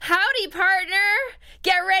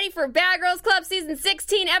for Bad Girls Club Season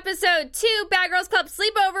 16, Episode 2, Bad Girls Club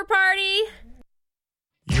Sleepover Party.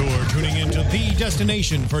 You're tuning into the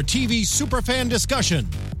destination for TV superfan discussion,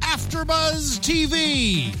 AfterBuzz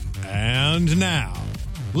TV. And now,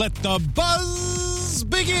 let the buzz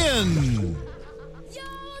begin.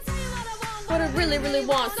 What I really, really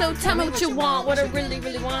want. So tell me what you want. What I really,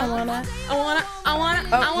 really want. I wanna.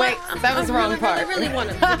 Oh, wait, that was the wrong part. I really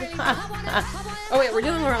wanna. Oh, wait, we're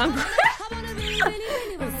doing the wrong part.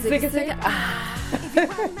 You got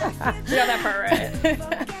that part right.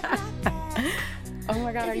 Oh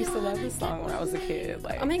my God, I used to love this song when I was a kid.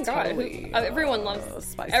 Like, oh my God, totally, everyone loves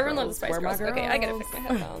Spice everyone Girls. loves the Spice Where my Girls. Okay, I gotta fix my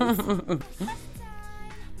headphones.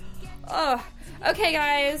 Oh, okay,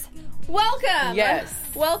 guys. Welcome. Yes.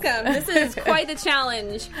 Welcome. This is quite the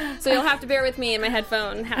challenge, so you'll have to bear with me in my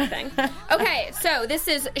headphone hat thing. Okay, so this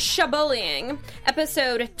is Shabullying,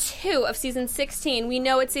 episode 2 of season 16. We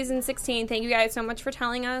know it's season 16. Thank you guys so much for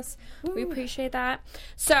telling us. Ooh. We appreciate that.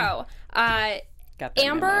 So,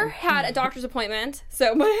 Amber had a doctor's appointment,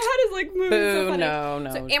 so my hat is like moving. Boo, so funny. No.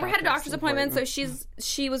 So Amber had a doctor's appointment, so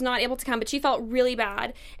she was not able to come, but she felt really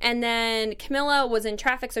bad. And then Camilla was in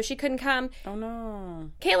traffic, so she couldn't come. Oh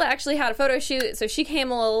no. Kayla actually had a photo shoot, so she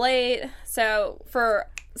came a little late. So for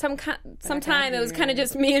some time, it was kind of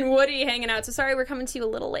just me and Woody hanging out. So sorry, we're coming to you a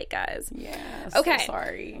little late, guys. Yeah. Okay. So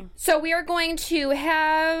sorry. So we are going to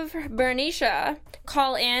have Bernicia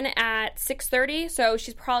call in at 6:30. So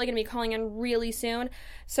she's probably going to be calling in really soon.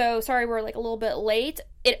 So sorry, we're like a little bit late.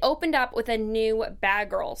 It opened up with a new Bad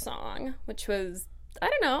Girl song, which was, I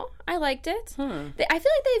don't know, I liked it. I feel like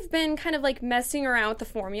they've been kind of like messing around with the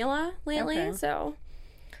formula lately. Okay. So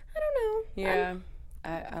I don't know. Yeah.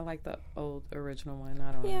 I like the old original one.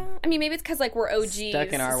 I don't know. Yeah. I mean, maybe it's because, like, we're OGs. Stuck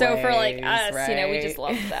in our so ways, for, like, us, right? you know, we just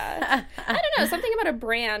love that. I don't know. Something about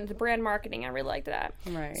the brand marketing, I really liked that.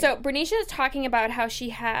 Right. So Bernicia is talking about how she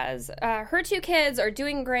has, her 2 kids are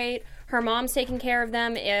doing great. Her mom's taking care of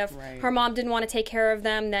them. If her mom didn't want to take care of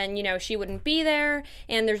them, then, you know, she wouldn't be there.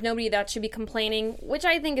 And there's nobody that should be complaining, which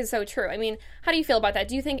I think is so true. I mean, how do you feel about that?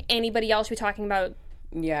 Do you think anybody else should be talking about?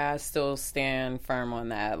 Yeah, I still stand firm on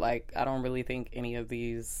that. Like, I don't really think any of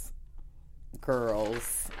these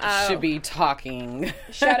girls should be talking.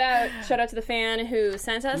 Shout out to the fan who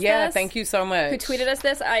sent us this. Yeah, thank you so much. Who tweeted us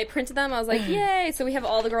this. I printed them. I was like, yay. So we have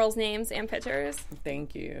all the girls' names and pictures.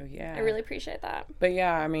 Thank you. Yeah. I really appreciate that. But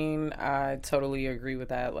yeah, I mean, I totally agree with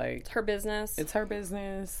that. Like, it's her business. It's her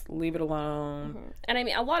business. Leave it alone. Mm-hmm. And I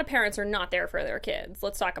mean, a lot of parents are not there for their kids.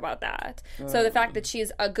 Let's talk about that. So the fact that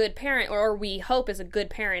she's a good parent, or we hope is a good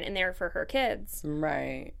parent and there for her kids.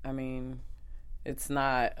 Right. I mean, it's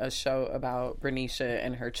not a show about Bernicia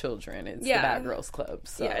and her children. It's the Bad Girls Club.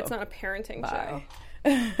 So. Yeah, it's not a parenting show.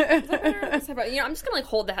 I'm just gonna like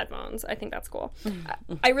hold the headphones. I think that's cool.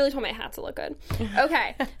 I really told my hat to look good.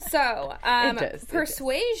 Okay, so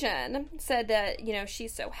Persuasion said that, you know,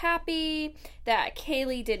 she's so happy that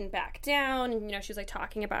Kaylee didn't back down, and, you know, she was like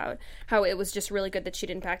talking about how it was just really good that she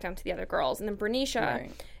didn't back down to the other girls. And then Bernicia,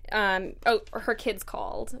 her kids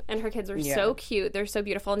called, and her kids are so cute. They're so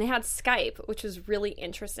beautiful, and they had Skype, which was really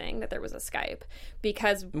interesting that there was a Skype,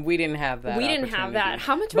 because we didn't have that.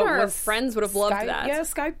 How much of our friends would have loved that? Yeah,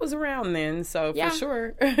 Skype was around then, so for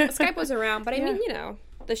sure. Skype was around, but I mean, you know,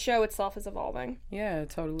 the show itself is evolving. Yeah,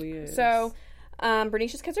 it totally is. So,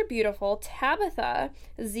 Bernicia's kids are beautiful. Tabitha,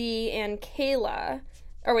 Z, and Kayla,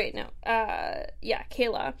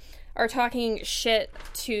 Kayla, are talking shit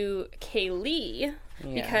to Kaylee.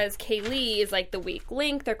 Yeah. Because Kaylee is like the weak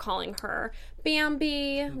link. They're calling her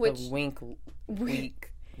Bambi, which weak.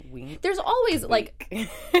 There's always like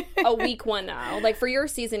a weak one now. Like for your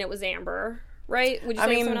season, it was Amber, right? Would you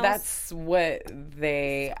say someone else? That's what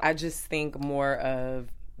I just think more of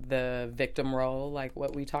the victim role, like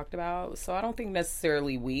what we talked about. So I don't think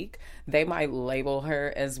necessarily weak. They might label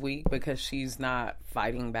her as weak because she's not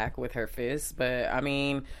fighting back with her fists. But I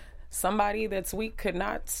mean, somebody that's weak could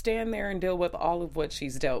not stand there and deal with all of what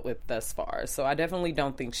she's dealt with thus far. So I definitely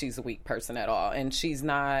don't think she's a weak person at all. And she's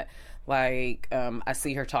not like, I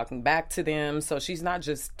see her talking back to them. So she's not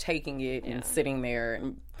just taking it and sitting there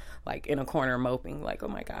and like in a corner moping, like, oh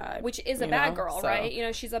my God. Which is a bad girl, right? You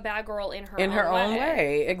know, she's a bad girl in her own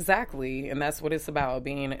way. Exactly. And that's what it's about,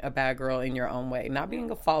 being a bad girl in your own way, not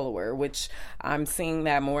being a follower, which I'm seeing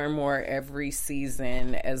that more and more every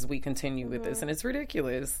season as we continue with this. And it's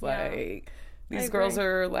ridiculous. Like, these girls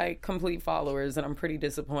are like complete followers, and I'm pretty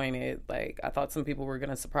disappointed. Like, I thought some people were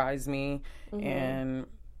going to surprise me, and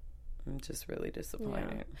I'm just really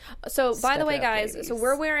disappointed. Yeah. So, by the way, guys, so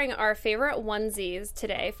we're wearing our favorite onesies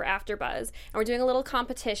today for AfterBuzz, and we're doing a little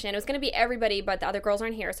competition. It was going to be everybody, but the other girls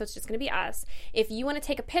aren't here, so it's just going to be us. If you want to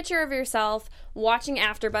take a picture of yourself watching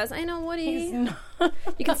AfterBuzz, I know, Woody.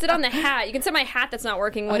 You can sit on the hat. You can sit on my hat that's not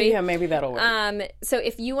working, Woody. Oh, yeah, maybe that'll work. So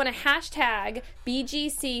if you want to hashtag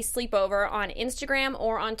BGC Sleepover on Instagram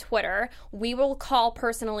or on Twitter, we will call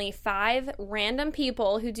personally 5 random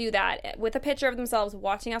people who do that with a picture of themselves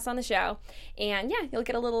watching us on the show. And yeah, you'll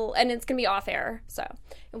get a little, and it's going to be off air. So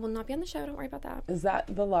it will not be on the show. Don't worry about that. Is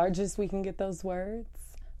that the largest we can get those words?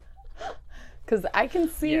 Because I can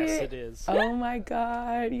see it. Yes, it is. Oh my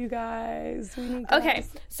God, you guys. We need okay,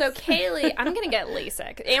 so Kaylee, I'm going to get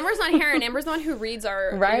LASIK. Amber's not here, and Amber's the one who reads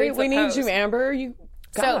our right. We need you, Amber. You.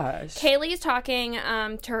 Gosh. So Kaylee's talking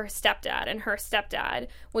to her stepdad, and her stepdad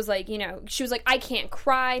was like, you know, she was like, I can't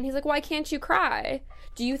cry, and he's like, why can't you cry?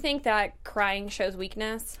 Do you think that crying shows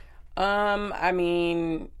weakness? I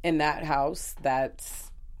mean, in that house,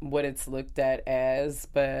 that's what it's looked at as,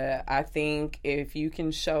 but I think if you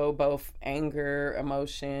can show both anger,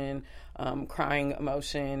 emotion, crying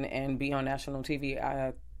emotion, and be on national TV,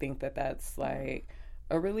 I think that that's like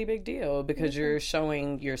a really big deal because you're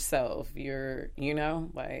showing yourself. You're, you know,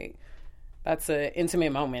 like that's an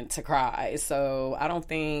intimate moment to cry. So I don't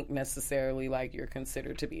think necessarily like you're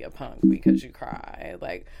considered to be a punk because you cry.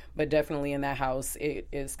 Like, but definitely in that house, it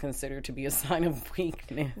is considered to be a sign of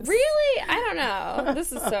weakness. Really? I don't know.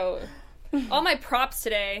 This is so. All my props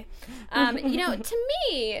today. You know, to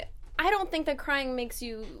me, I don't think that crying makes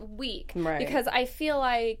you weak. Right. Because I feel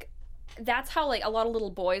like that's how like a lot of little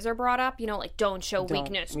boys are brought up, you know, like don't show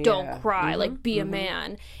weakness, don't cry, like be a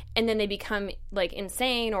man, and then they become like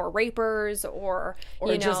insane or rapers or you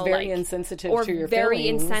know, just very like, insensitive or to your very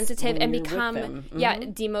feelings insensitive and become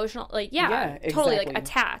demotional, like totally like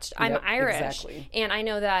attached. I'm Irish, and I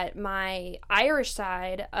know that my Irish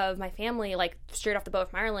side of my family, like straight off the boat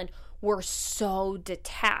from Ireland, were so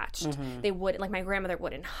detached. They wouldn't, like, my grandmother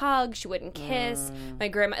wouldn't hug, she wouldn't kiss. My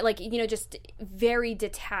grandma, like, you know, just very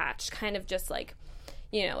detached, kind of just like,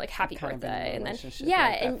 you know, like happy birthday, and then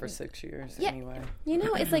like and for 6 years anyway. You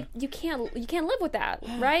know, it's like you can't live with that,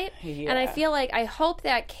 right? And I feel like I hope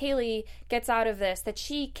that Kaylee gets out of this that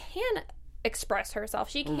she can express herself,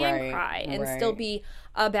 she can cry and still be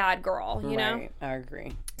a bad girl, you know? I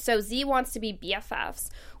agree. So Z wants to be BFFs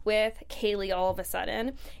with Kaylee all of a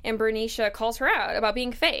sudden, and Bernicia calls her out about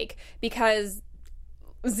being fake because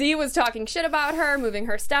Z was talking shit about her, moving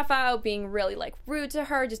her stuff out, being really like rude to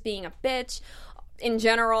her, just being a bitch in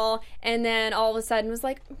general, and then all of a sudden was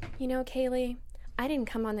like, you know, Kaylee, I didn't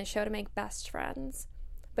come on this show to make best friends,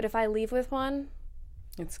 but if I leave with one,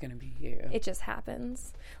 it's gonna be you. It just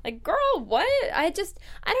happens. Like, girl, what? I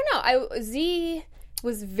don't know. Z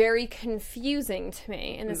was very confusing to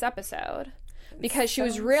me in this episode because she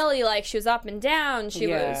was really like, she was up and down. She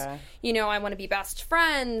was, you know, I want to be best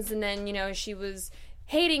friends, and then, you know, she was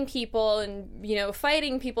hating people and, you know,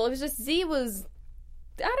 fighting people. It was just, Z was,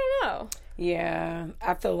 I don't know. Yeah,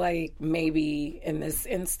 I feel like maybe in this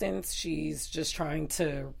instance she's just trying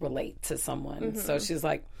to relate to someone. So she's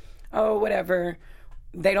like, oh, whatever,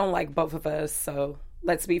 they don't like both of us, so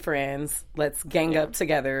let's be friends, let's gang up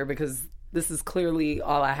together because this is clearly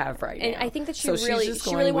all I have right now. And I think that she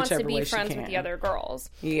really wants to be friends with the other girls.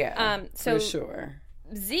 Yeah, so for sure.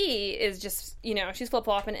 Z is just, you know, she's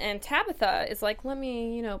flip-flopping, and Tabitha is like, let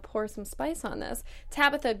me, you know, pour some spice on this.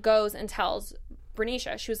 Tabitha goes and tells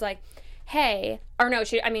Bernicia, she was like, hey, or no,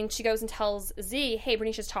 she goes and tells Z, hey,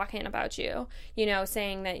 Bernicia's talking about you, you know,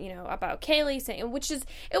 saying that, you know, about Kaylee, saying, which is,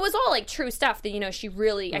 it was all like true stuff that, you know, she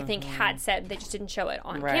really, I think, had said, they just didn't show it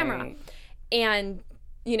on camera. And,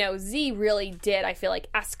 you know, Z really did, I feel like,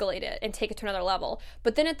 escalate it and take it to another level.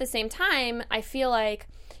 But then at the same time, I feel like,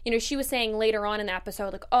 you know, she was saying later on in the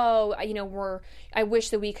episode, like, oh, you know, I wish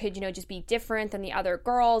that we could, you know, just be different than the other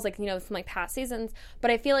girls, like, you know, from like past seasons. But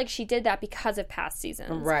I feel like she did that because of past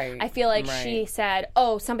seasons. Right. I feel like she said,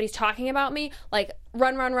 oh, somebody's talking about me, like,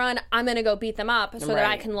 run, I'm going to go beat them up so that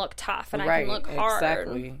I can look tough and I can look hard.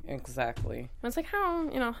 Exactly. I was like, how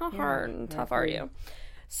hard and tough are you?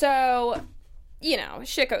 So, you know,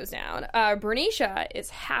 shit goes down. Bernicia is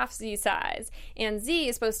half Z's size, and Z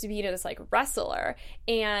is supposed to be, you know, this like wrestler.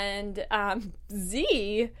 And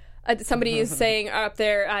Z, somebody is saying up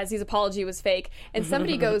there, Z's apology was fake, and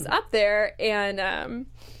somebody goes up there and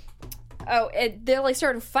they're like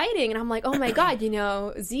starting fighting, and I'm like, oh my god, you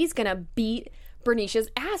know, Z's gonna beat Bernicia's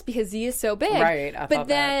ass because Z is so big. Right. But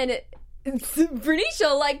then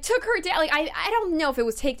Bernicia like took her down. Like, I don't know if it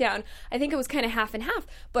was takedown. I think it was kind of half and half.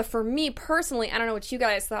 But for me personally, I don't know what you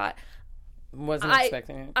guys thought. Wasn't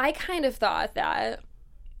expecting it. I kind of thought that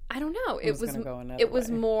I don't know. It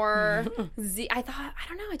was more Z. I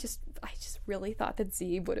don't know. I just really thought that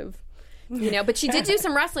Z would have, but she did do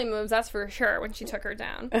some wrestling moves, that's for sure, when she took her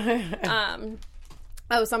down.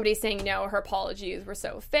 Somebody's saying, her apologies were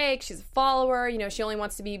so fake. She's a follower. She only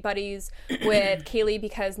wants to be buddies with Kaylee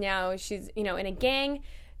because now she's, in a gang.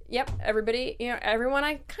 Yep, everybody, everyone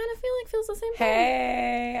I kind of feel like feels the same thing.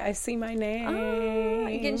 Hey, I see my name. Oh,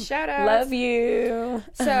 you're getting shout-outs. Love you.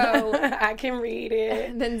 So I can read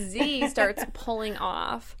it. Then Z starts pulling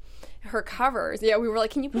off her covers. Yeah, we were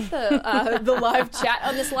like, can you put the live chat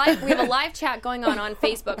on this live? We have a live chat going on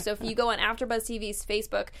Facebook. So if you go on AfterBuzz TV's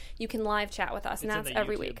Facebook, you can live chat with us, and that's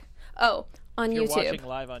every week. Oh, on YouTube. If you're watching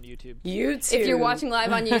live on YouTube. If you're watching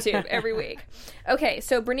live on YouTube every week. Okay,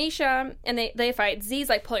 so Bernicia, and they fight. Z's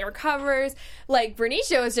like pulling her covers. Like,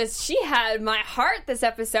 Bernicia was she had my heart this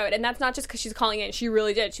episode. And that's not just because she's calling in. She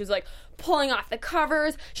really did. She was like pulling off the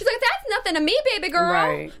covers. She's like, that's nothing to me, baby girl.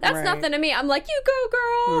 Right, that's nothing to me. I'm like, you go,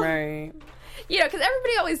 girl. Right. Because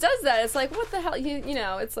everybody always does that. It's like, what the hell?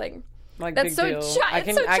 It's like... Like, that's big deal. I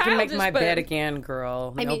can make my bed again,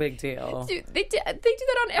 girl. No big deal. Dude, they do that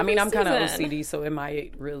on every season. I'm kind of OCD, so it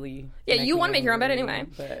might really... Yeah, you want to make your own bed anyway.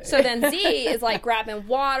 But... So then Z is like grabbing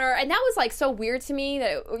water, and that was like so weird to me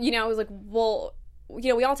that, I was like, well...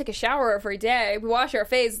 we all take a shower every day. We wash our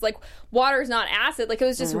face. Like, water's not acid. Like, it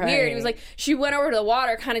was just weird. It was like, she went over to the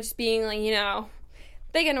water kind of just being like,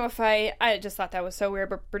 they get into a fight. I just thought that was so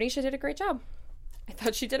weird. But Bernicia did a great job. I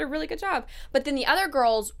thought she did a really good job. But then the other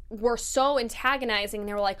girls were so antagonizing.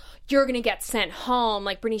 They were like, you're going to get sent home.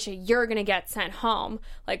 Like, Bernicia, you're going to get sent home.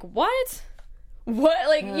 Like, what? What?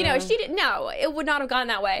 Like, she didn't know. It would not have gone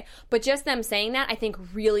that way. But just them saying that, I think,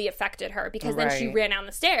 really affected her. Because then she ran down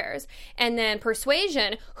the stairs. And then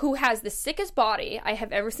Persuasion, who has the sickest body I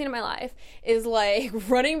have ever seen in my life, is, like,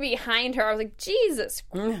 running behind her. I was like, Jesus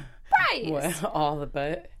Christ. Well, all the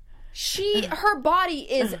butt. Her body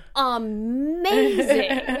is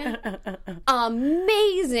amazing.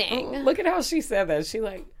 Amazing. Look at how she said that. She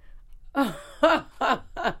like...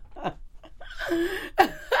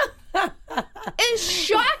 It's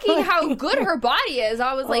shocking how good her body is.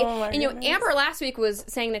 I was like, Amber last week was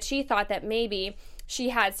saying that she thought that maybe she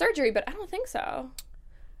had surgery, but I don't think so.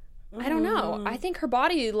 I don't know. I think her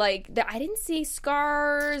body, like, I didn't see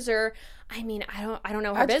scars or... I don't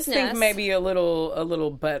know her business. I just think maybe a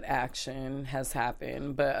little butt action has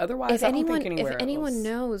happened, but otherwise, I don't think anywhere else. If anyone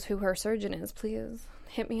knows who her surgeon is, please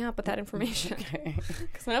hit me up with that information.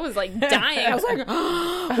 Because I was like dying. I was like,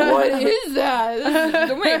 what is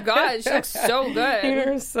that? Oh my God, she looks so good.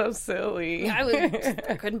 You're so silly.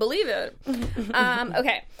 I couldn't believe it.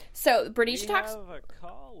 Okay, so Bernicia talks. We have a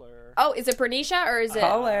caller. Oh, is it Bernicia or is it?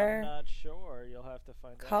 Caller. I'm not sure. You'll have to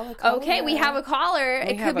find out. Caller. Okay, we have a caller.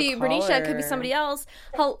 It could be Bernicia. It could be somebody else.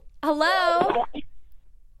 Hello?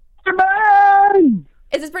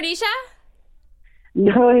 Is this Bernicia?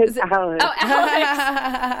 No, it's Alex. Oh,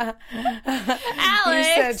 Alex. Alex.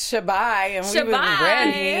 You said Shabai, and we were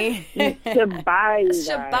ready. Shabai,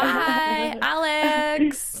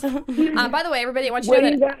 Alex. By the way, everybody, I want you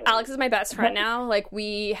to know that Alex is my best friend now. Like,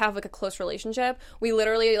 we have, like, a close relationship. We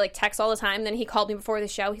literally, like, text all the time. Then he called me before the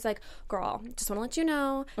show. He's like, girl, just want to let you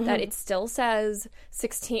know that it still says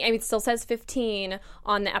 16. I mean, it still says 15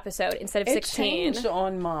 on the episode instead of 16. It changed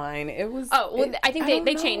on mine. It was... Oh, well, I think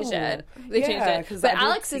they changed it. They changed it. But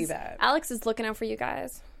Alex is looking out for you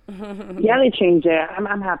guys. Yeah, they changed it.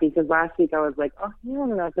 I'm happy because last week I was like, oh, I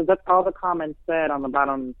don't know, because that's all the comments said on the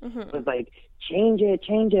bottom was like, change it.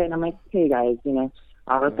 And I'm like, okay, guys,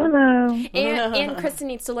 I'll let them know. And Kristen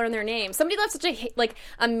needs to learn their name. Somebody left such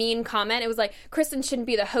a mean comment. It was like, Kristen shouldn't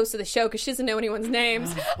be the host of the show because she doesn't know anyone's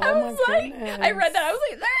names. I was like, I read that. I was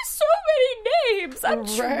like, there's so many names. I'm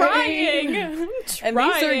trying. And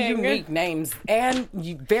these are unique names and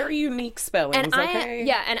very unique spellings. And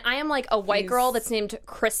I am like a white girl that's named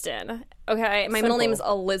Kristen. Okay, my middle name is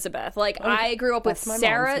Elizabeth. Like, I grew up with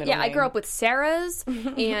Sarah. Yeah, I grew up with Sarah's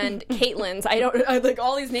and Caitlin's. I like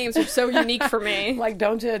all these names are so unique for me. Like,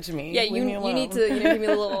 don't judge me. Yeah, you need to give me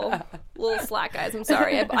a little slack, guys. I'm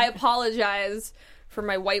sorry. I apologize for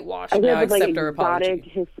my whitewash. I have like exotic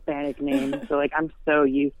Hispanic names, so like I'm so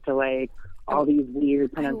used to like all these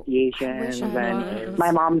weird pronunciations, and my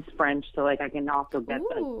mom's French, so like I can also get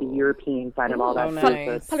the European side of all that.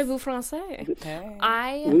 Nice. Parlez-vous français? Okay.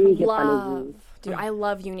 I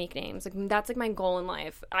love unique names. Like, that's like my goal in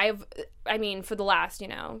life. For the last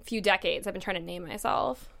few decades, I've been trying to name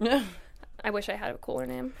myself. I wish I had a cooler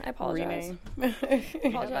name. I apologize.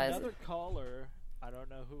 Apologize. Another caller. I don't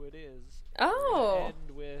know who it is. Oh.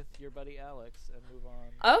 End with your buddy Alex and move on.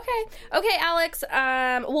 Okay, Alex.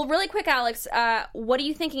 Well, really quick, Alex. What are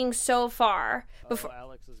you thinking so far?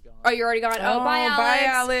 Alex is gone. gone. Oh, you're already gone. Oh, bye, Alex. Bye,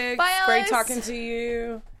 Alex. Bye, Alex. Great talking to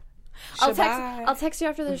you. I'll text you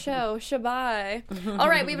after the show. Shabai. All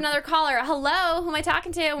right, we have another caller. Hello, who am I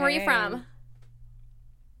talking to? And where are you from?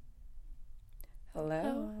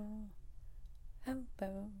 Hello.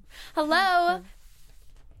 Hello.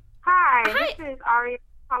 Hi, this is Aria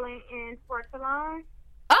calling in for Talon.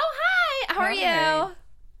 Oh, hi. How are you?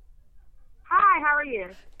 Hi, how are you?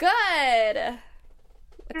 Good.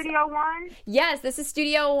 Studio One? Yes, this is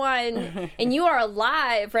Studio One, and you are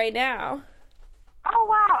live right now. Oh,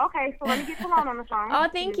 wow. Okay, so let me get Talon on the phone. Oh,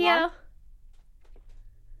 thank you.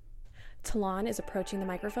 Talon is approaching the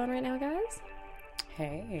microphone right now, guys.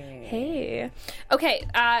 Hey. Okay,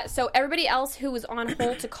 so everybody else who was on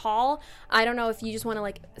hold to call, I don't know if you just want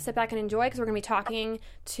to, sit back and enjoy, because we're going to be talking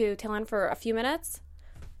to Talon for a few minutes.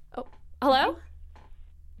 Oh, hello?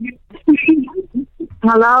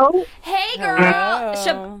 Hello? Hey, girl.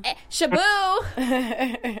 Shabu.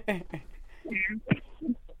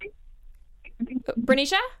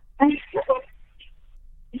 Bernicia?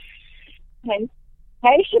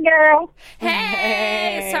 Hey, girl.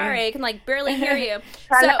 Hey. Sorry, I can barely hear you.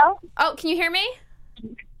 Hello? So, can you hear me?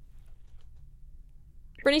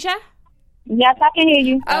 Bernicia? Yes, I can hear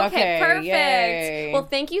you. Okay, perfect. Yay. Well,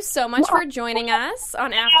 thank you so much for joining us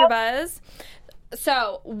on AfterBuzz.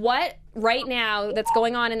 So, what right now that's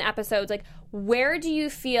going on in the episodes, where do you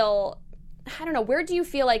feel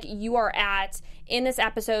like you are at in this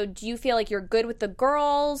episode? Do you feel like you're good with the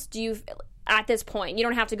girls? At this point, you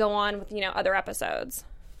don't have to go on with, other episodes.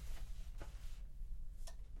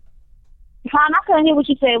 Hon, I couldn't hear what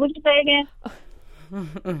you said. What did you say again?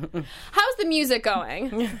 How's the music going?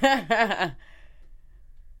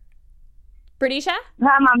 Bernicia?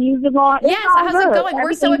 How my music going? Yes, how's it going?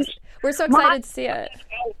 We're so excited to see it.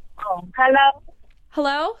 Hello?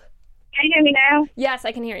 Hello? Can you hear me now? Yes,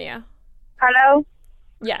 I can hear you. Hello?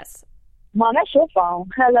 Yes. Mom, that's your phone.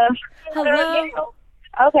 Hello? Hello?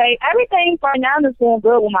 Okay, everything for now is going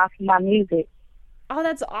good with my music. Oh,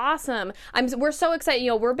 that's awesome. We're so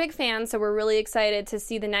excited. We're big fans, so we're really excited to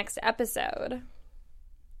see the next episode.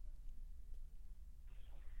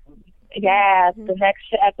 Yeah, the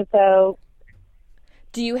next episode.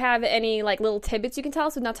 Do you have any little tidbits you can tell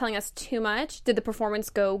us without telling us too much? Did the performance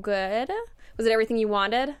go good? Was it everything you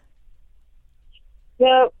wanted?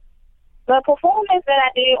 The performance that I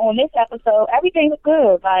did on this episode, everything was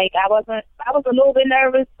good. I was a little bit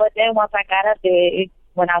nervous, but then once I got up there, it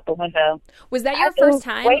went out the window. Was that your first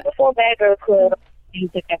time? Way before Bad Girl Club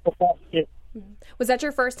music and performances. Was that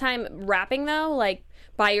your first time rapping though?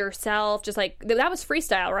 By yourself? Just that was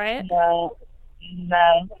freestyle, right? No.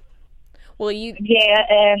 Well, yeah,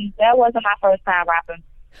 and that wasn't my first time rapping.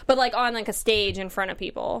 But on a stage in front of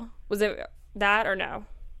people. Was it that or no?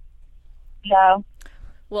 No.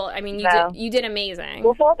 Well, you did amazing.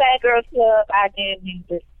 Before Bad Girl Club, I did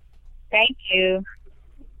music. Thank you.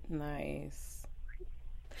 Nice.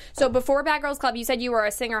 So before Bad Girls Club, you said you were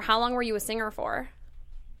a singer. How long were you a singer for?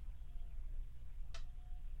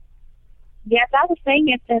 Yes, I was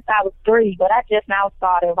singing since I was 3, but I just now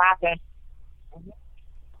started rapping.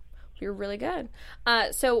 You're really good.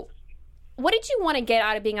 So what did you want to get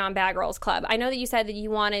out of being on Bad Girls Club? I know that you said that you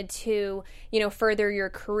wanted to, further your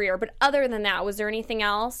career, but other than that, was there anything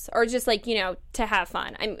else? Or just to have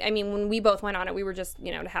fun? I mean, when we both went on it, we were just,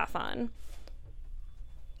 to have fun.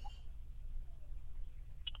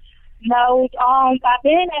 No, by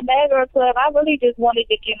being at Bad Girl Club, I really just wanted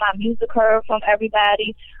to get my music heard from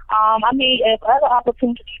everybody. If other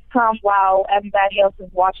opportunities come while everybody else is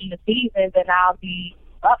watching the season, then I'll be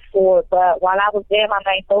up for it. But while I was there, my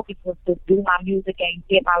main focus was to do my music and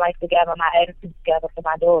get my life together, my attitude together for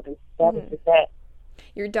my daughters. That was just that.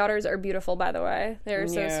 Your daughters are beautiful, by the way. They're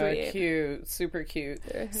so sweet. Cute. Super cute.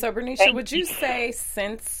 So, Bernicia, would you say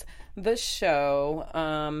since the show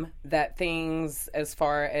that things as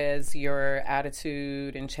far as your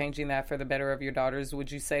attitude and changing that for the better of your daughters,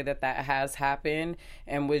 would you say that has happened?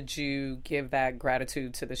 And would you give that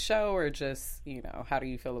gratitude to the show, or just, how do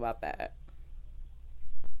you feel about that?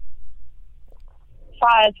 As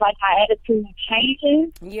far as my attitude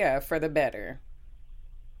changing? Yeah, for the better.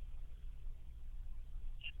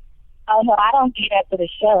 Oh, no, I don't get that for the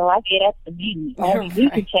show. I get that for me. Only you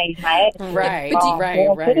can change my attitude. Right,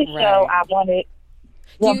 For the show, I wanted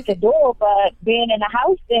to do it, but being in the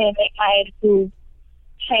house didn't make my attitude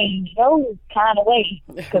change those kind of ways.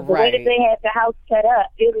 Because the way that they had the house set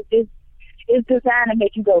up, it it's designed to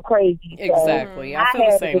make you go crazy. So exactly. I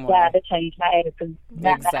feel the same way. To change my attitude.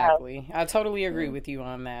 Exactly. I totally agree with you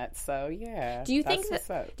on that. So yeah. Do you think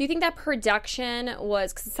that production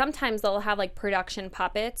was, because sometimes they'll have like production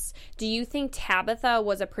puppets. Do you think Tabitha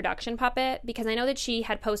was a production puppet? Because I know that she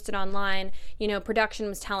had posted online, you know, production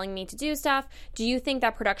was telling me to do stuff. Do you think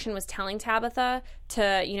that production was telling Tabitha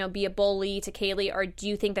to, you know, be a bully to Kaylee, or do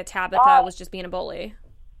you think that Tabitha was just being a bully?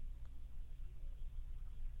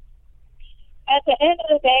 At the end of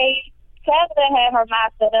the day, Tabitha had her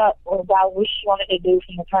mind set up about what she wanted to do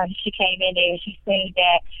from the time she came in there. She seen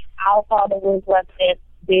that our father wasn't as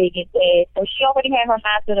big and dead. So she already had her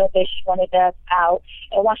mind set up that she wanted us out.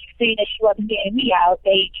 And once she seen that she wasn't getting me out,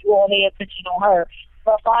 they drew all their attention on her.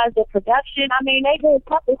 But as far as the production, I mean, they can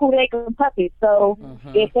puppet who they can puppet. So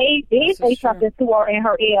if they did say something to her in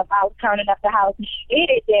her ear about turning up the house and she did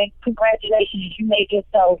it, then congratulations, you made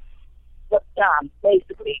yourself look dumb,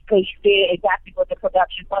 basically, because you did exactly what the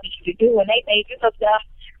production wanted you to do, and they made you look dumb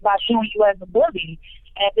by showing you as a bully,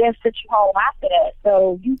 and then sent you home after that.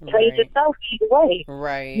 So you played yourself either way.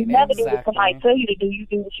 Right. You never do what somebody tell you to do. You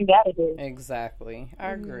do what you got to do. Exactly.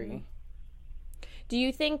 I agree. Do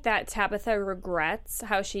you think that Tabitha regrets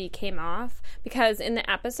how she came off? Because in the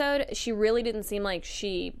episode, she really didn't seem like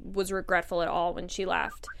she was regretful at all when she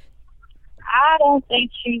left. I don't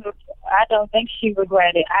think she regretted. I don't think she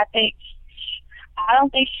regretted. I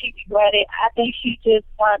think she just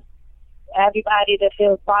wants everybody to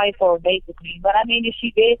feel sorry for her, basically. But I mean, if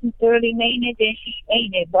she did sincerely mean it, then she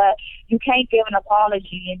mean it. But you can't give an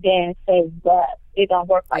apology and then say that. It don't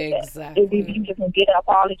work like that. If you just gonna get an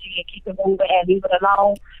apology and keep it moving and leave it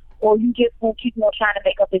alone, or you just gonna keep on trying to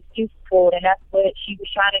make up excuses for it, and that's what she was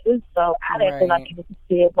trying to do. So I didn't feel like it was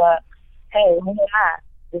sincere, but hey, who am I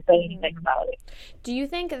to say anything about it? Do you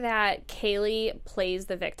think that Kaylee plays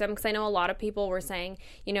the victim? Because I know a lot of people were saying,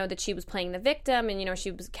 you know, that she was playing the victim, and you know,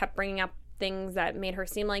 she kept bringing up things that made her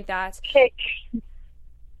seem like that.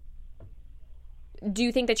 Do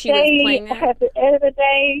you think that she was playing that? At the end of the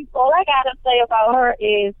day, all I gotta say about her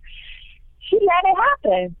is she let it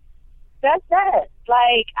happen. That's that.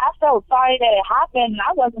 Like, I felt sorry that it happened.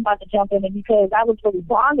 I wasn't about to jump in it because I was really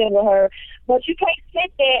bonding with her. But you can't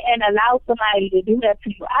sit there and allow somebody to do that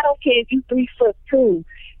to you. I don't care if you 3'2".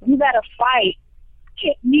 You gotta fight.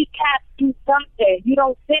 Kick kneecaps, do something. You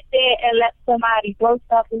don't sit there and let somebody throw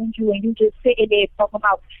stuff on you and you just sitting there talking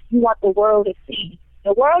about you want the world to see.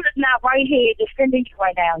 The world is not right here defending you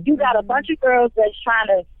right now. You got a bunch of girls that's trying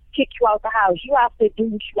to kick you out the house. You have to do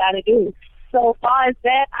what you got to do. So as far as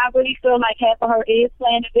that, I really feel like half of her is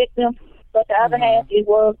playing the victim, but the other half is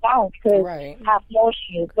was gone because how small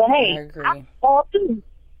she is. But hey, I'm small too.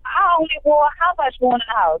 I only wore how much more in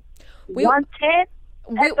the house? 110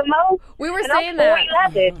 at the most. We were and saying I'm that.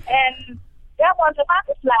 4'11", and that wasn't about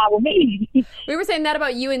to fly with me. We were saying that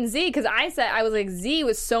about you and Z, because I was like, Z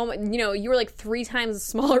was so much, you know, you were like 3 times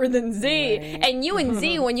smaller than Z. Right. And you and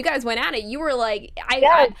Z, when you guys went at it, you were like,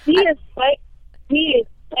 Z is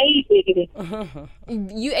way bigger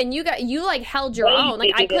than you like held your own.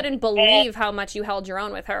 Like, I couldn't believe how much you held your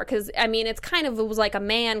own with her, because I mean, it was like a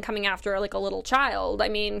man coming after like a little child. I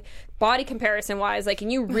mean, body comparison wise, like,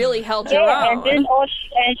 and you really held your own. And then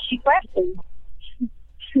she wrestled.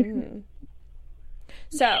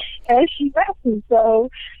 So and she wrestled. So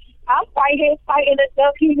I'm right here fighting a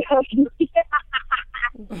WWE.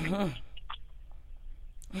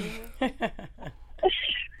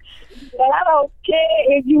 But I don't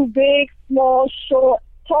care if you big, small, short,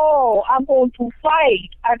 tall. I'm going to fight.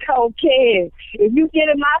 I don't care. If you get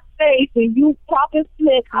in my face and you pop and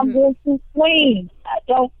flick, I'm going to swing. I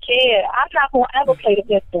don't care. I'm not going to ever play the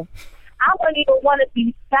victim. I wouldn't even want to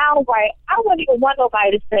be found right. I wouldn't even want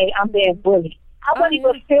nobody to say I'm being bullied. I wouldn't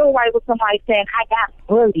even feel right with somebody saying I got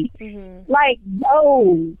bullied. Like,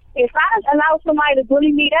 no. If I allow somebody to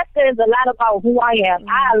bully me, that says a lot about who I am.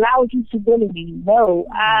 I allowed you to bully me. No,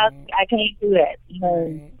 I can't do that.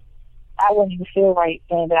 No. I wouldn't even feel right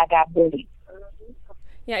saying that I got bullied.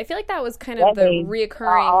 Yeah, I feel like that was kind of the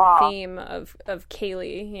reoccurring theme of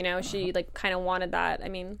Kaylee. You know, she like kind of wanted that. I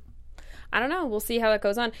mean, I don't know. We'll see how it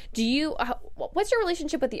goes on. What's your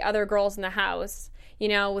relationship with the other girls in the house? You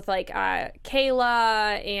know, with like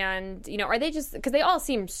Kayla and, you know, are they just, because they all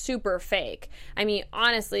seem super fake. I mean,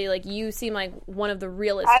 honestly, like, you seem like one of the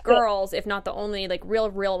realest girls, if not the only like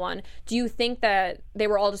real one. Do you think that they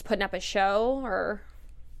were all just putting up a show, or?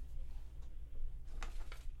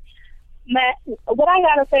 Man, what I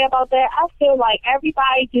gotta say about that, I feel like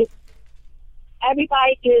everybody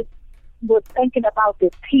just was thinking about the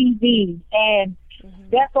TV, and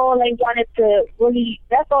that's all they wanted to really,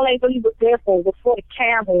 that's all they really was there for, was for the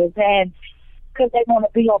cameras. And because they want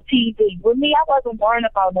to be on TV. With me, I wasn't worrying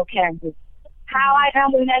about no cameras. How I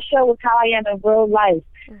am in that show is how I am in real life.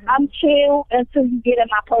 I'm chill until you get in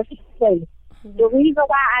my personal space. The reason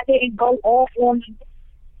why I didn't go off on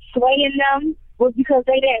swaying them was because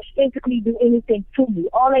they didn't physically do anything to me.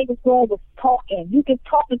 All they was doing was talking. You can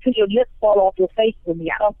talk until your lips fall off your face with me.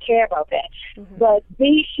 I don't care about that. But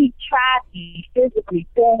B, she tried me physically,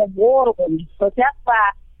 throwing water with me. So that's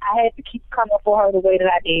why I had to keep coming for her the way that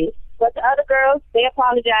I did. But the other girls, they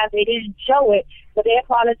apologized. They didn't show it, but they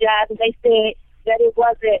apologized and they said that it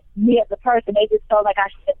wasn't me as a person. They just felt like I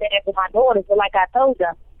should have been there with my daughters. But like I told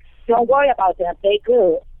them, don't worry about them. They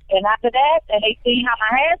good. And after that, and they see how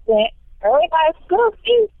my hands went, everybody's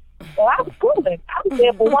good. So I was cooling. I was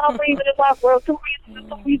there for one reason in my world, two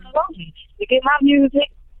reasons only. To get my music,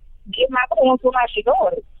 get my coins for my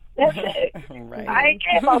daughters. That's it. Right. I ain't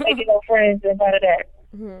care about making no friends and none of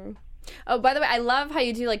that. Oh, by the way, I love how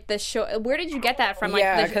you do like the show. Where did you get that from?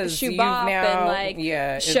 Like the shoe bop and like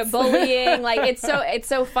shabullying. Like it's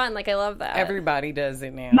so fun. Like I love that. Everybody does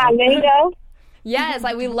it now. My lingo. Yes,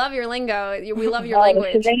 like we love your lingo. We love your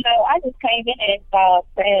language. Lingo. I just came in and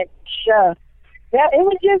said sure. Yeah, it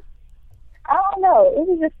was just I don't know. It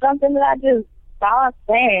was just something that I just started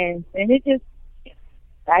saying, and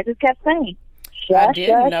I just kept saying. I did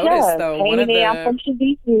notice though one of the I'm from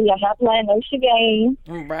Shabisi. I'm not playing no game.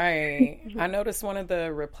 Right. I noticed one of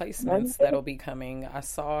the replacements that'll be coming. I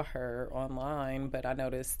saw her online, but I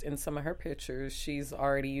noticed in some of her pictures she's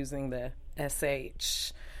already using the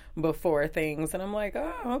SH before things, and I'm like,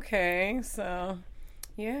 oh, okay, so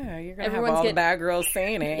yeah, you're gonna have all the bad girls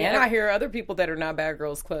saying it. And I hear other people that are not Bad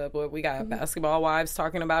Girls Club, but we got basketball wives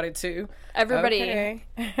talking about it too. Everybody. Okay.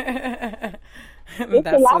 It's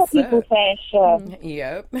a lot of people saying sure.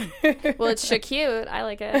 Yep. Well, it's so cute. I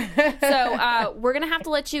like it. So we're going to have to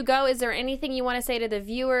let you go. Is there anything you want to say to the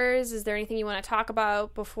viewers? Is there anything you want to talk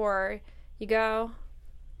about before you go?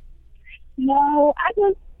 No,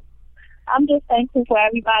 I'm just thankful for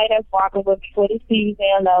everybody that's walking with me for the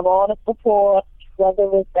season. I love all the support, whether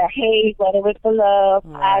it's the hate, whether it's the love.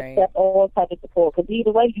 Right. I accept all types of support because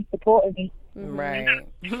either way, you supporting me. Right.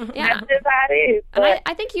 Yeah. That's just how it is. And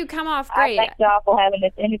I think you come off great. I thank y'all for having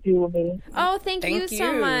this interview with me. Oh, thank you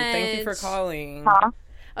so much. Thank you for calling. Huh?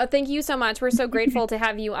 Oh, thank you so much. We're so grateful to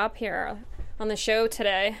have you up here on the show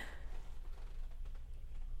today.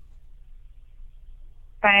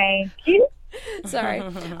 Thank you. Sorry.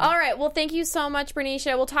 All right. Well, thank you so much,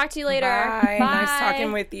 Bernicia. We'll talk to you later. Bye. Nice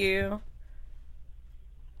talking with you.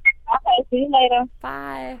 Okay, see you later.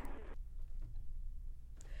 Bye.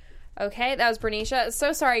 Okay, that was Bernicia.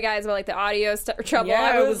 So sorry, guys, about like the audio trouble.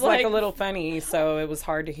 Yeah, it was like a little funny, so it was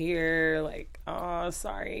hard to hear. Like, oh,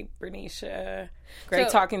 sorry, Bernicia. Great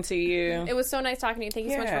talking to you. It was so nice talking to you. Thank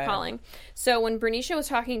you so much for calling. So when Bernicia was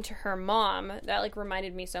talking to her mom, that like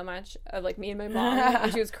reminded me so much of like me and my mom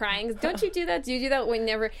when she was crying. Don't you do that? Do you do that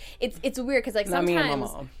whenever? It's weird because like sometimes, not me and my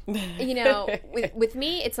mom. You know, with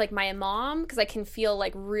me, it's like my mom because I can feel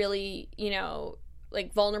like really, you know,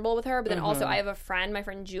 like vulnerable with her, but then also I have a friend, my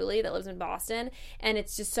friend Julie, that lives in Boston, and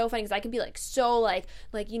it's just so funny because I can be like so like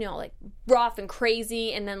you know, like rough and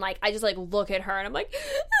crazy, and then like I just like look at her and I'm like,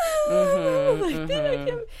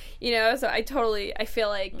 you know, so I feel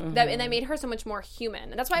like that, and that made her so much more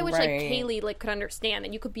human, and that's why I wish like Kaylee like could understand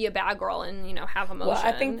that you could be a bad girl and, you know, have emotion. Well,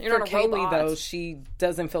 I think you're for not a Kaylee robot. though, she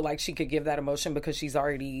doesn't feel like she could give that emotion because she's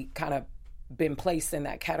already kind of been placed in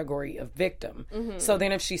that category of victim. So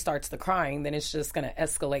then if she starts the crying, then it's just going to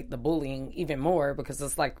escalate the bullying even more because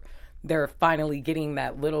it's like they're finally getting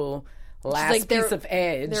that little last piece of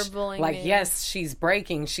edge. They're bullying like, me. yes, she's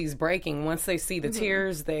breaking. Once they see the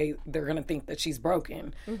tears, they're going to think that she's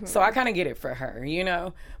broken. So I kind of get it for her, you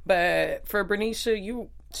know. But for Bernicia, you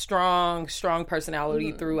strong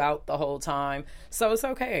personality throughout the whole time. So it's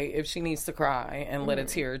okay if she needs to cry and let a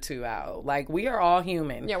tear or two out. Like, we are all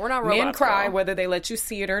human. Yeah, we're not robots. Men cry whether they let you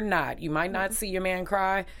see it or not. You might not see your man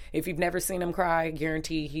cry. If you've never seen him cry, I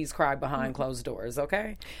guarantee he's cried behind closed doors,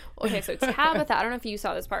 okay? Okay, so Tabitha, I don't know if you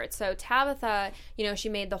saw this part. So Tabitha, you know, she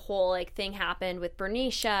made the whole like thing happen with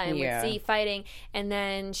Bernicia and with Z fighting, and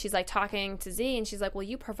then she's like talking to Z and she's like, well,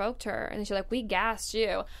 you provoked her, and she's like, we gassed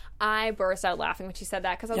you. I burst out laughing when she said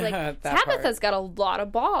that because I was like, Tabitha's got a lot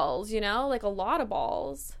of balls, you know, like a lot of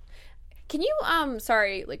balls. Can you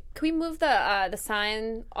sorry, like, can we move the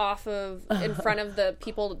sign off of in front of the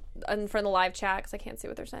people in front of the live chat because I can't see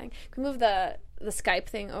what they're saying. Can we move the Skype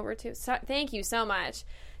thing over to? Thank you so much.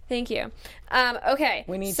 Thank you. Okay.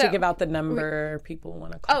 We need to give out the number people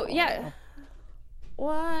want to call. Oh, yeah.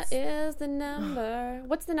 What is the number?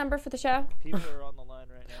 What's the number for the show? People are on the line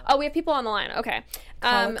right now. Oh, we have people on the line. Okay.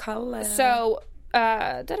 Call. So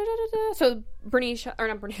So Bernicia, or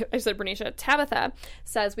not Bernicia, I said Bernicia, Tabitha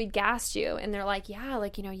says, we gassed you. And they're like, yeah,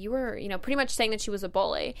 like, you know, you were, you know, pretty much saying that she was a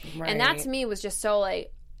bully. Right. And that to me was just so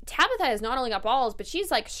like, Tabitha has not only got balls, but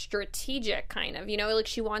she's like strategic kind of, you know, like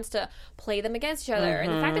she wants to play them against each other.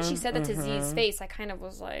 And the fact that she said that to Z's face, I kind of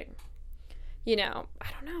was like, you know, I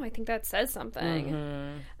don't know. I think that says something.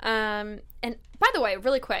 And by the way,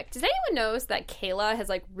 really quick, does anyone knows that Kayla has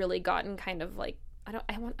like really gotten kind of like, I don't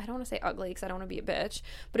want to say ugly because I don't want to be a bitch,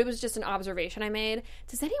 but it was just an observation I made.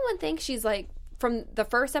 Does anyone think she's like, from the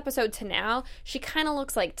first episode to now, she kind of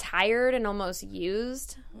looks like tired and almost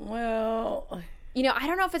used? Well, you know, I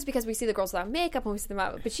don't know if it's because we see the girls without makeup when we see them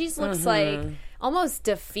out, but she looks like almost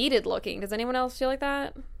defeated looking. Does anyone else feel like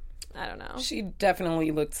that? I don't know. She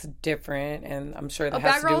definitely looks different, and I'm sure that has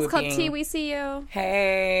Bad to do Girls with Club being... T, we see you.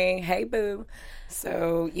 Hey, boo.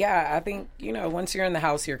 So, yeah, I think, you know, once you're in the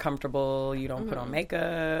house, you're comfortable. You don't put on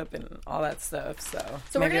makeup and all that stuff.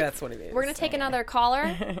 So maybe that's what it is. We're going to take another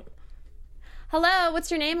caller. Hello, what's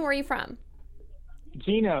your name? Where are you from?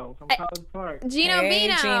 Gino from College Park. Gino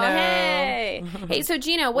Bino. Hey. Hey, so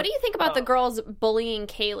Gino, what do you think about the girls bullying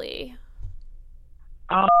Kaylee?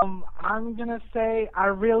 I'm gonna say I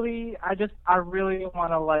really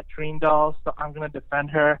want to like Dream Doll, so I'm gonna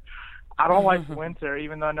defend her. I don't like Winter,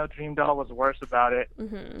 even though I know Dream Doll was worse about it.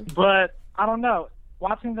 But I don't know.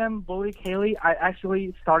 Watching them bully Kaylee, I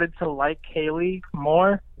actually started to like Kaylee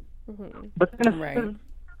more. But then as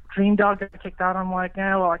Dream Doll got kicked out, I'm like,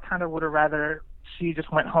 well, I kind of would have rather she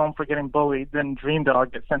just went home for getting bullied than Dream Doll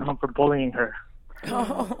get sent home for bullying her. You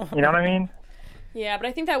know what I mean? Yeah, but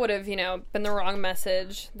I think that would have, you know, been the wrong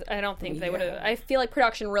message. I don't think they would have. I feel like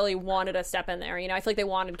production really wanted a step in there. You know, I feel like they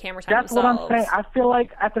wanted camera time That's themselves. what I'm saying. I feel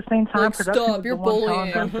like at the same time, like, production stop, is you're the one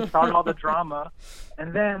bullying. telling them to start all the drama.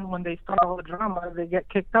 And then when they start all the drama, they get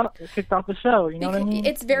kicked off the show. You know what I mean?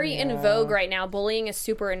 It's very in vogue right now. Bullying is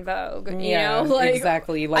super in vogue. You know, like,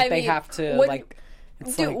 exactly. Like they have to like.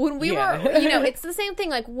 Dude, like, when we were, you know, it's the same thing,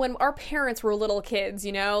 like, when our parents were little kids,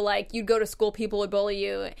 you know, like, you'd go to school, people would bully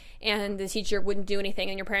you, and the teacher wouldn't do anything,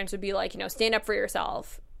 and your parents would be like, you know, stand up for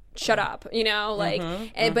yourself, shut up, you know, like,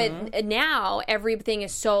 but now, everything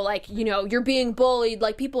is so, like, you know, you're being bullied,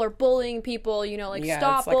 like, people are bullying people, you know, like,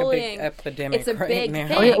 stop it's like bullying. A big epidemic it's a big now.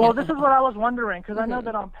 thing. Oh, yeah, well, this is what I was wondering, because I know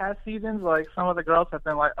that on past seasons, like, some of the girls have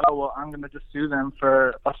been like, oh, well, I'm going to just sue them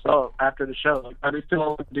for assault after the show. Like, are they still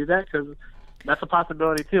able to do that? Because that's a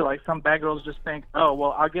possibility, too. Like, some bad girls just think, oh,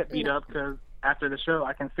 well, I'll get beat up because after the show,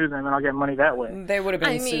 I can sue them and I'll get money that way. They would have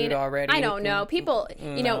been sued already. I don't know. People,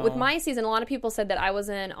 you know, with my season, a lot of people said that I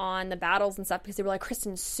wasn't on the battles and stuff because they were like,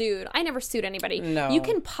 Kristen sued. I never sued anybody. No. You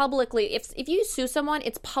can publicly, if you sue someone,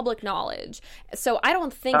 it's public knowledge. So I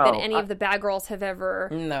don't think that any of the bad girls have ever.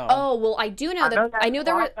 No. Oh, well, I do know that. I know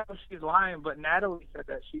there were. She's lying, but Natalie said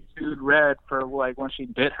that she sued Red for, like, when she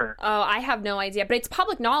bit her. Oh, I have no idea. But it's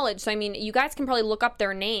public knowledge. So, I mean, you guys can probably look up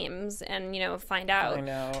their names and, you know, find out. I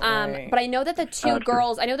know. Right. But I know that the two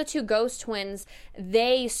girls, I know the two Ghost twins,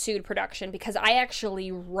 they sued production because I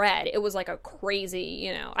actually read. It was like a crazy,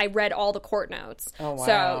 you know, I read all the court notes. Oh, wow.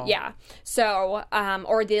 So, yeah. So,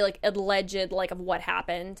 or the, like, alleged, like, of what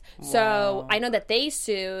happened. Wow. So, I know that they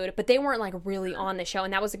sued, but they weren't, like, really on the show,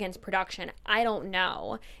 and that was against production. I don't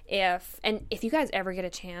know if you guys ever get a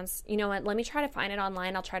chance, you know what, let me try to find it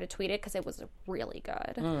online. I'll try to tweet it because it was really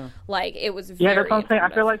good. Like, it was very that's what I'm saying.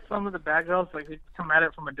 I feel like some of the bad girls, like, they come at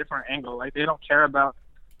it from a different angle. Like, they don't care about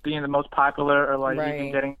being the most popular or, like,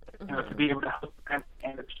 even getting, you know, to be able to host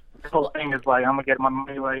and the whole thing is like, I'm gonna get my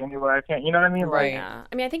money like any way I can. You know what I mean? Right. Yeah.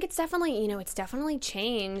 I mean, I think it's definitely, you know, it's definitely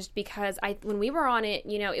changed because when we were on it,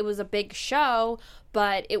 you know, it was a big show,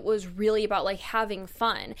 but it was really about, like, having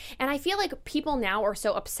fun. And I feel like people now are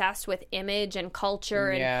so obsessed with image and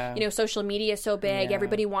culture and, you know, social media is so big. Yeah.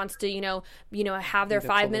 Everybody wants to, you know, have their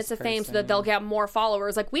 5 minutes of fame so that they'll get more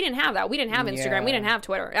followers. Like, we didn't have that. We didn't have Instagram. We didn't have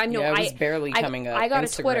Twitter. I know it was barely coming up. I got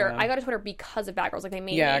Instagram. I got a Twitter because of Bad Girls. Like, they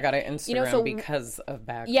made me. I got an Instagram, you know, because of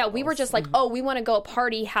Bad Girls. Yeah, we were just like, oh, we want to go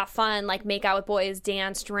party, have fun, like, make out with boys,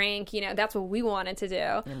 dance, drink. You know, that's what we wanted to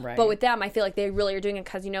do. Right. But with them, I feel like they really are doing it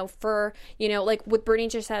because, you know, for, you know, like what Bernie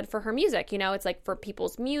just said, for her music, you know, it's like for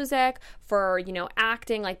people's music, for, you know,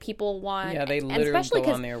 acting, like, people want. Yeah, they literally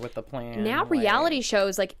go on there with the plan. Now reality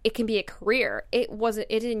shows, like, it can be a career. It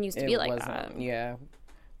didn't used to be like that. Yeah.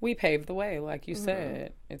 We paved the way, like you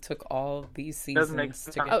said. It took all these seasons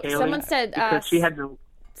to get someone said she had to.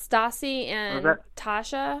 Stassi and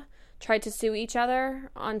Tasha tried to sue each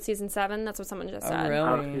other on season 7. That's what someone just said. Really?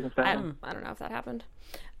 I don't know if that happened.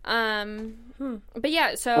 But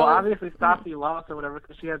yeah, so... Well, obviously Stassi lost or whatever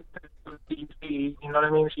because she had DC, you know what I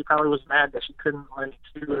mean? She probably was mad that she couldn't, like,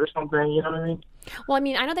 sue or something, you know what I mean? Well, I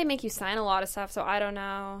mean, I know they make you sign a lot of stuff, so I don't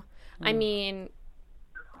know. I mean...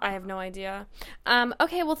 I have no idea.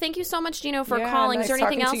 Okay, well, thank you so much, Gino, for calling. Is there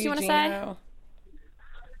anything else you want to say?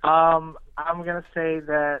 I'm going to say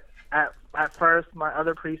that at first, my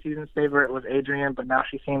other preseason favorite was Adrian, but now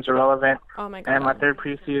she seems irrelevant. Oh, my God. And my third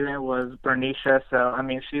preseason was Bernicia, so, I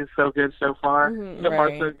mean, she's so good so far. So far,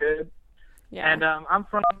 so good. Yeah. And I'm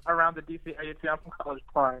from around the D.C. area, too. I'm from College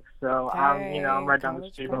Park, so I'm right down the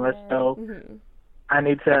street from her, so... I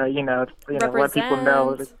need to, let people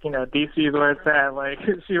know that, DC is where it's at. Like,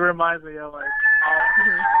 she reminds me of, like,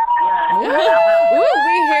 Ooh,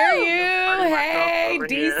 we hear you. Hey,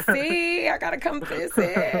 DC. I got to come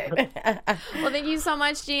visit. Well, thank you so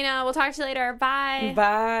much, Gina. We'll talk to you later. Bye.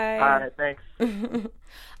 Bye. All right, thanks.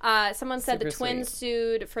 Someone said the twins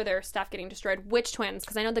sued for their stuff getting destroyed. Which twins?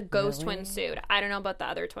 Because I know the ghost twins sued. I don't know about the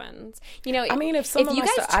other twins. I mean, if some of you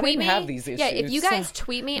guys tweet me, have these issues. Yeah, if you guys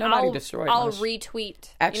tweet me, I'll retweet.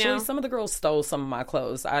 Actually, some of the girls stole some of my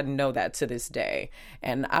clothes. I know that to this day,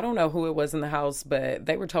 and I don't know who it was in the house, but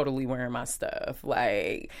they were totally wearing my stuff.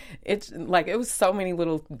 Like it was so many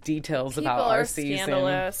little details People about our season.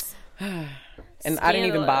 Scandalous. And I didn't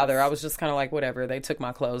even bother. I was just kind of like, whatever. They took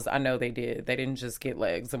my clothes. I know they did. They didn't just get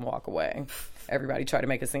legs and walk away. Everybody tried to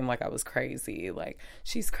make it seem like I was crazy. Like,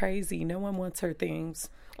 she's crazy. No one wants her things.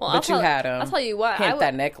 Well, but had them. I'll tell you what.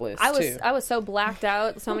 That necklace, too. I was so blacked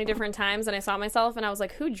out so many different times, and I saw myself, and I was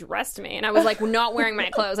like, who dressed me? And I was like, not wearing my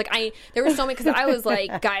clothes. Like, there were so many, because I was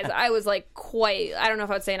like, guys, I was like quite, I don't know if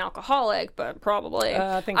I would say an alcoholic, but probably.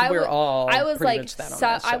 I think we're all I was pretty like, much that on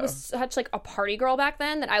that show. I was such like a party girl back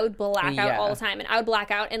then that I would black out all the time. And I would black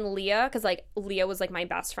out, and Leah, because like Leah was like my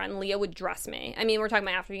best friend, Leah would dress me. I mean, we're talking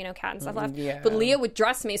about after, Kat and stuff left. Yeah. But Leah would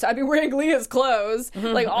dress me, so I'd be wearing Leah's clothes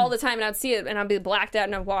like all the time, and I'd see it, and I'd be blacked out,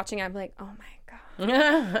 and I'm watching, I'd be like, oh my God.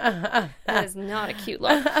 That is not a cute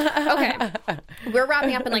look. Okay. We're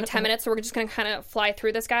wrapping up in like 10 minutes, so we're just going to kind of fly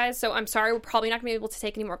through this, guys. So I'm sorry, we're probably not going to be able to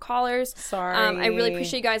take any more callers. Sorry. I really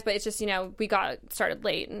appreciate you guys, but it's just, we got started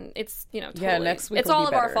late, and it's, totally. Yeah, next week it's all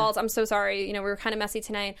of our faults. I'm so sorry. We were kind of messy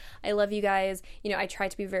tonight. I love you guys. I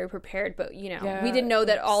tried to be very prepared, but, we didn't know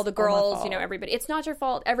that all the girls, everybody. It's not your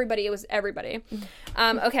fault. Everybody. It was everybody.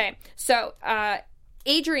 Okay. So,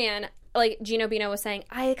 Adrian, like Gino Bino was saying,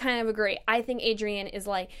 I kind of agree. I think Adrian is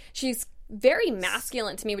like, she's very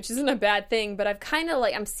masculine to me, which isn't a bad thing, but I've kind of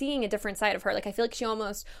like, I'm seeing a different side of her. Like, I feel like she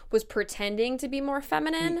almost was pretending to be more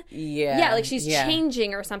feminine. Yeah. Yeah, like she's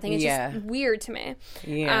changing or something. It's just weird to me.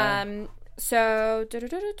 Yeah. So,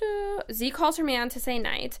 Z calls her man to say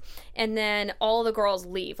night, and then all the girls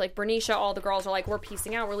leave. Like, Bernicia, all the girls are like, we're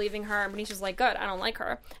piecing out, we're leaving her, and Bernicia's like, good, I don't like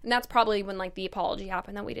her. And that's probably when, like, the apology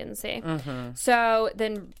happened that we didn't see. Mm-hmm. So,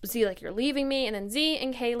 then Z, like, you're leaving me, and then Z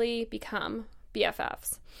and Kaylee become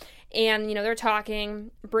BFFs. And, they're talking,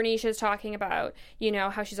 Bernicia's talking about,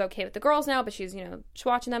 how she's okay with the girls now, but she's, she's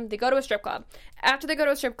watching them. They go to a strip club. After they go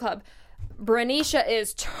to a strip club, Bernicia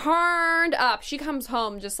is turned up. She comes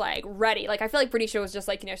home just like ready. Like, I feel like Bernicia was just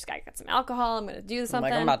like, she's got to get some alcohol. I'm going to do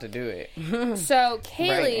something. I'm about to do it. So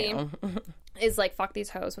Kaylee is like, fuck these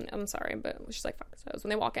hoes. I'm sorry, but she's like, fuck these hoes when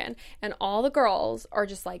they walk in. And all the girls are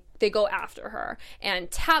just like, they go after her. And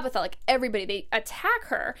Tabitha, like everybody, they attack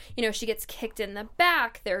her. She gets kicked in the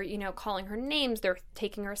back. They're, calling her names. They're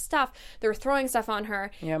taking her stuff. They're throwing stuff on her.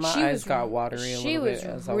 Yeah, my eyes got watery a little bit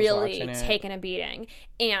as I was really watching it. taking a beating.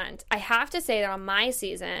 And I have to say that on my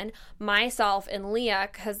season, myself and Leah,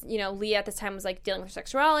 because, Leah at this time was like dealing with her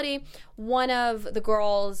sexuality. One of the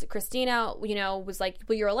girls, Christina, was like,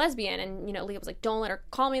 well, you're a lesbian. And, Leah was like, don't let her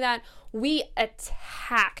call me that. We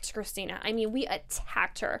attacked Christina. I mean, we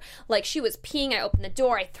attacked her. Like, she was peeing. I opened the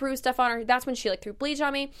door. I threw stuff on her. That's when she, like, threw bleach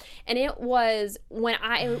on me. And it was, when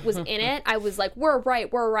I was in it, I was like, we're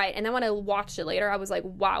right. And then when I watched it later, I was like,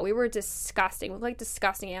 wow, we were disgusting. We were like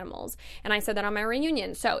disgusting animals. And I said that on my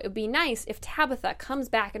reunion. So it would be nice if Tabitha comes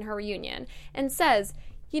back in her reunion and says,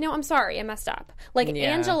 I'm sorry, I messed up. Like,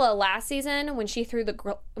 Angela last season, when she threw the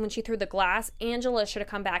glass, Angela should have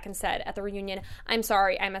come back and said at the reunion, I'm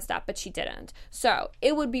sorry, I messed up, but she didn't. So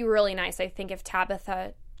it would be really nice, I think, if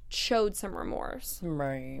Tabitha showed some remorse.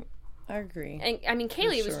 Right. I agree. And I mean,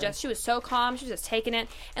 Kaylee she was so calm, she was just taking it.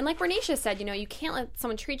 And like Bernicia said, you can't let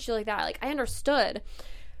someone treat you like that. Like, I understood.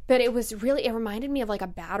 But it reminded me of like a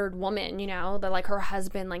battered woman, that like her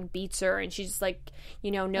husband like beats her and she just like,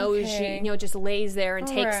 knows she, just lays there and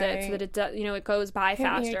takes it so that it does, it goes by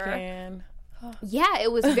faster. Yeah,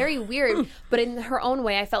 it was very weird. But in her own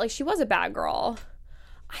way, I felt like she was a bad girl.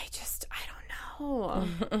 I don't know.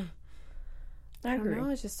 I agree. Don't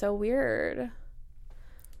know. It's just so weird.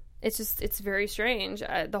 It's very strange.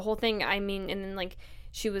 The whole thing, I mean, and then, like,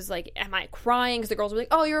 she was like, am I crying? Because the girls were like,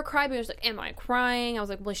 oh, you're a crybaby. I was like, am I crying? I was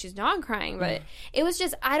like, well, she's not crying. But it was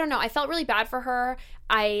just, I don't know. I felt really bad for her.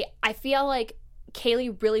 I feel like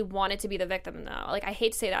Kaylee really wanted to be the victim, though. Like, I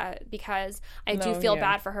hate to say that because I do feel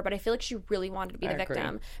bad for her, but I feel like she really wanted to be the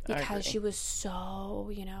victim because she was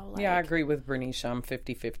so, you know, like... Yeah, I agree with Bernicia. I'm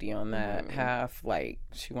 50-50 on that. Half, like,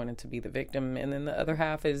 she wanted to be the victim, and then the other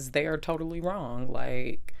half is they are totally wrong.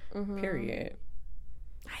 Like, period.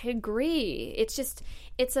 I agree. It's just,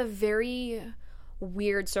 it's a very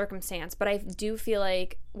weird circumstance, but I do feel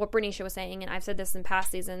like what Bernicia was saying, and I've said this in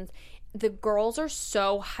past seasons, the girls are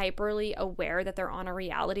so hyperly aware that they're on a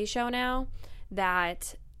reality show now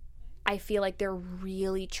that I feel like they're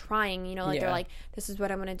really trying, you know, like they're like, this is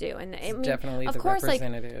what I'm going to do. And I mean, definitely of the course, like,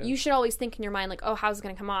 representative. you should always think in your mind, like, oh, how's it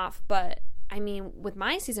going to come off? But I mean, with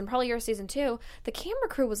my season, probably your season too, the camera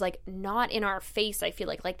crew was like not in our face, I feel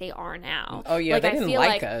like they are now. Oh yeah, like, they didn't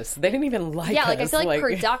like us. They didn't even like us. Yeah, like I feel like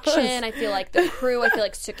production, I feel like the crew, I feel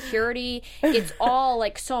like security, it's all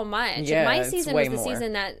like so much. Yeah, my season was the more.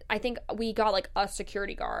 season that I think we got like a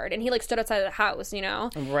security guard and he like stood outside of the house, you know?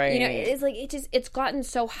 Right. You know, it's like it's gotten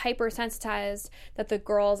so hypersensitized that the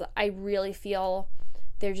girls, I really feel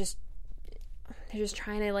they're just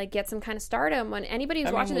trying to like get some kind of stardom. When anybody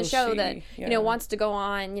who's watching the show that you know wants to go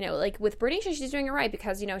on, you know, like with Bernicia, she's doing it right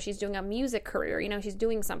because, you know, she's doing a music career, you know, she's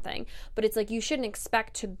doing something, but it's like you shouldn't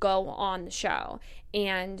expect to go on the show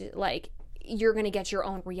and like you're gonna get your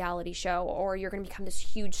own reality show or you're gonna become this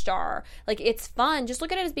huge star. Like, it's fun. Just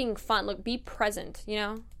look at it as being fun. Look, be present, you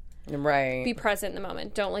know, right? Be present in the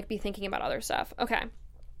moment. Don't like be thinking about other stuff. Okay.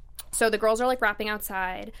 So the girls are like rapping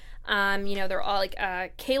outside. You know, they're all like,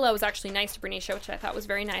 Kayla was actually nice to Bernicia, which I thought was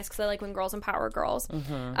very nice because I like when girls empower girls.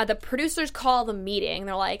 The producers call the meeting.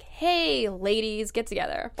 They're like, hey, ladies, get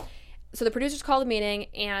together. So the producers call the meeting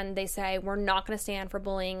and they say, we're not going to stand for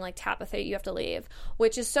bullying like Tabitha, you have to leave.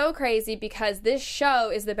 Which is so crazy because this show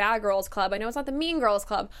is the Bad Girls Club. I know it's not the Mean Girls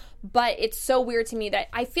Club, but it's so weird to me that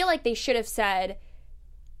I feel like they should have said,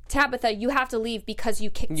 Tabitha, you have to leave because you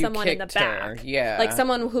kicked someone in the back. Yeah. Like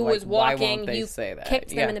someone who was walking, you kicked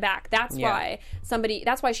them in the back. That's why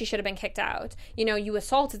that's why she should have been kicked out. You know, you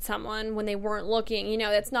assaulted someone when they weren't looking, you know,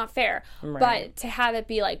 that's not fair. Right. But to have it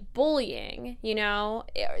be like bullying, you know,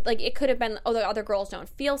 like it could have been, oh, the other girls don't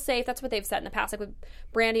feel safe. That's what they've said in the past. Like with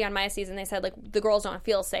Brandy on my season, they said like the girls don't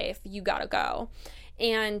feel safe. You gotta go.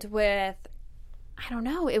 And with, I don't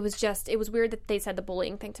know. It was weird that they said the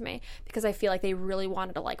bullying thing to me because I feel like they really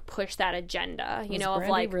wanted to like push that agenda, you know, Brandy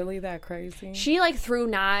of like really that crazy. She like threw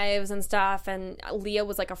knives and stuff, and Leah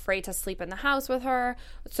was like afraid to sleep in the house with her.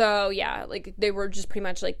 So yeah, like they were just pretty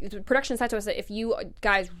much like the production said to us that if you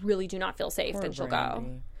guys really do not feel safe, then she'll go.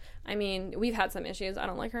 I mean, we've had some issues. I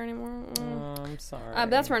don't like her anymore. I'm sorry.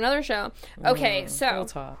 But that's for another show. Okay, so we'll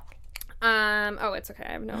talk. Oh, it's okay.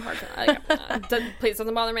 I have no hard time. Please,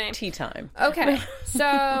 doesn't bother me. Tea time. Okay.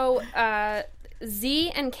 So,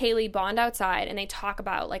 Z and Kaylee bond outside and they talk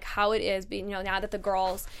about like how it is, you know, now that the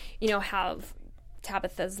girls, you know, have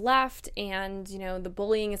Tabitha's left and, you know, the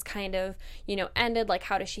bullying is kind of, you know, ended. Like,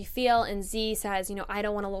 how does she feel? And Z says, you know, I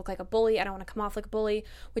don't want to look like a bully. I don't want to come off like a bully,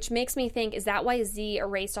 which makes me think, is that why Z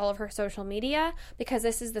erased all of her social media? Because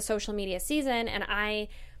this is the social media season, and I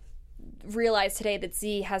realized today that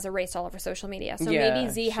Z has erased all of her social media. So maybe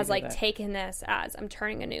Z has like taken this as I'm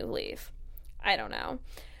turning a new leaf. I don't know.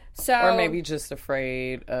 So, or maybe just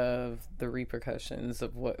afraid of the repercussions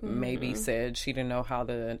of what maybe said. She didn't know how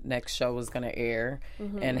the next show was going to air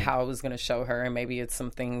and how it was going to show her. And maybe it's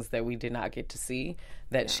some things that we did not get to see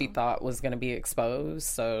that she thought was going to be exposed.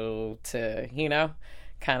 So to, you know,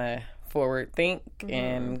 kind of forward think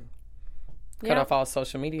and cut off all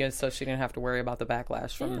social media so she didn't have to worry about the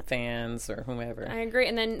backlash from the fans or whomever. I agree.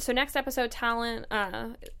 And then, so next episode, Talon,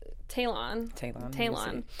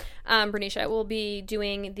 Bernicia will be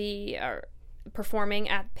doing the performing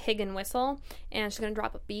at Pig and Whistle, and she's going to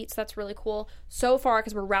drop a beat, so that's really cool. So far,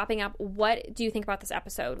 because we're wrapping up, what do you think about this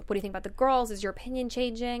episode? What do you think about the girls? Is your opinion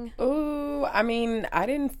changing? Ooh, I mean, I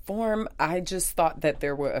didn't form. I just thought that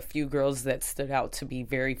there were a few girls that stood out to be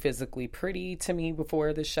very physically pretty to me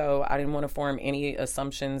before the show. I didn't want to form any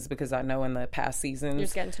assumptions because I know in the past seasons, you're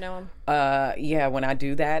just getting to know them. Yeah, when I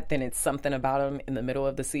do that, then it's something about them in the middle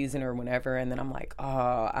of the season or whenever, and then I'm like,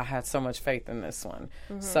 oh, I had so much faith in this one.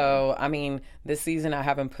 So, I mean, this season I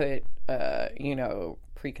haven't put, you know,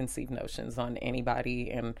 preconceived notions on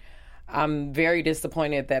anybody, and I'm very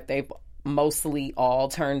disappointed that they've mostly all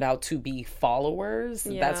turned out to be followers.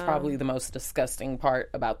 That's probably the most disgusting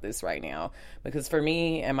part about this right now. Because for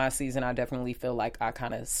me and my season, I definitely feel like I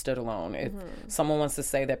kind of stood alone. If someone wants to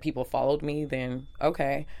say that people followed me, then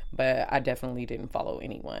okay. But I definitely didn't follow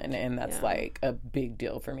anyone. And that's like a big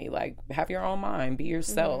deal for me. Like, have your own mind. Be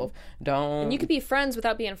yourself. Don't... And you could be friends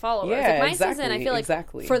without being followers. Yeah, like my exactly, season, I feel like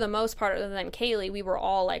for the most part, other than Kaylee, we were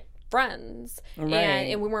all like friends. Right.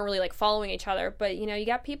 And we weren't really like following each other. But, you know, you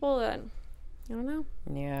got people that... I don't know.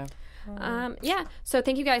 Yeah. So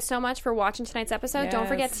thank you guys so much for watching tonight's episode. Don't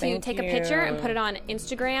forget to take a picture and put it on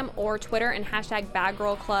Instagram or Twitter and hashtag Bad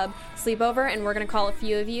Girl Club Sleepover, and we're going to call a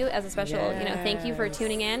few of you as a special, thank you for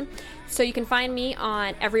tuning in. So you can find me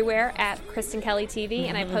on everywhere at Kristen Kelly TV,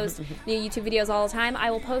 and I post new YouTube videos all the time. I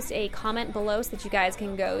will post a comment below so that you guys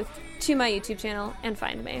can go to my YouTube channel and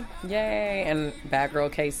find me. Yay! And Bad Girl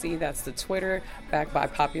KC, that's the Twitter. Back by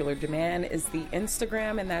popular demand is the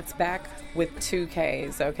Instagram, and that's back with 2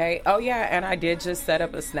 Ks, okay? Oh, yeah, and I did just set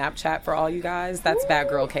up a Snapchat for all you guys. That's Bad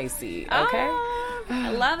Girl KC, okay? Oh,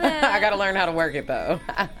 I love it. I gotta learn how to work it, though.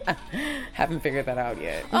 Haven't figured that out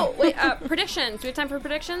yet. Oh, wait, predictions. Do we have time for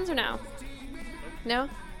predictions or no? No?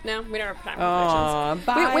 No, we don't have time for predictions.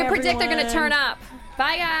 Bye, we predict they're going to turn up.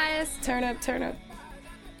 Bye, guys. Turn up, turn up.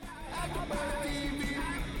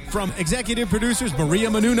 From executive producers Maria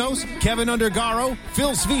Menounos, Kevin Undergaro,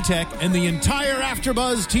 Phil Svitek, and the entire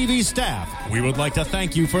AfterBuzz TV staff, we would like to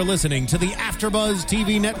thank you for listening to the AfterBuzz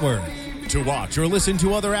TV network. To watch or listen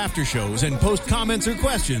to other after shows and post comments or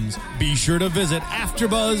questions, be sure to visit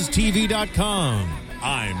AfterBuzzTV.com.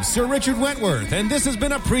 I'm Sir Richard Wentworth, and this has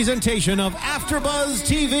been a presentation of AfterBuzz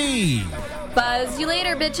TV. Buzz you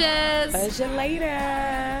later, bitches. Buzz you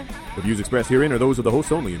later. The views expressed herein are those of the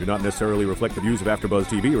hosts only and do not necessarily reflect the views of AfterBuzz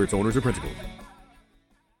TV or its owners or principals.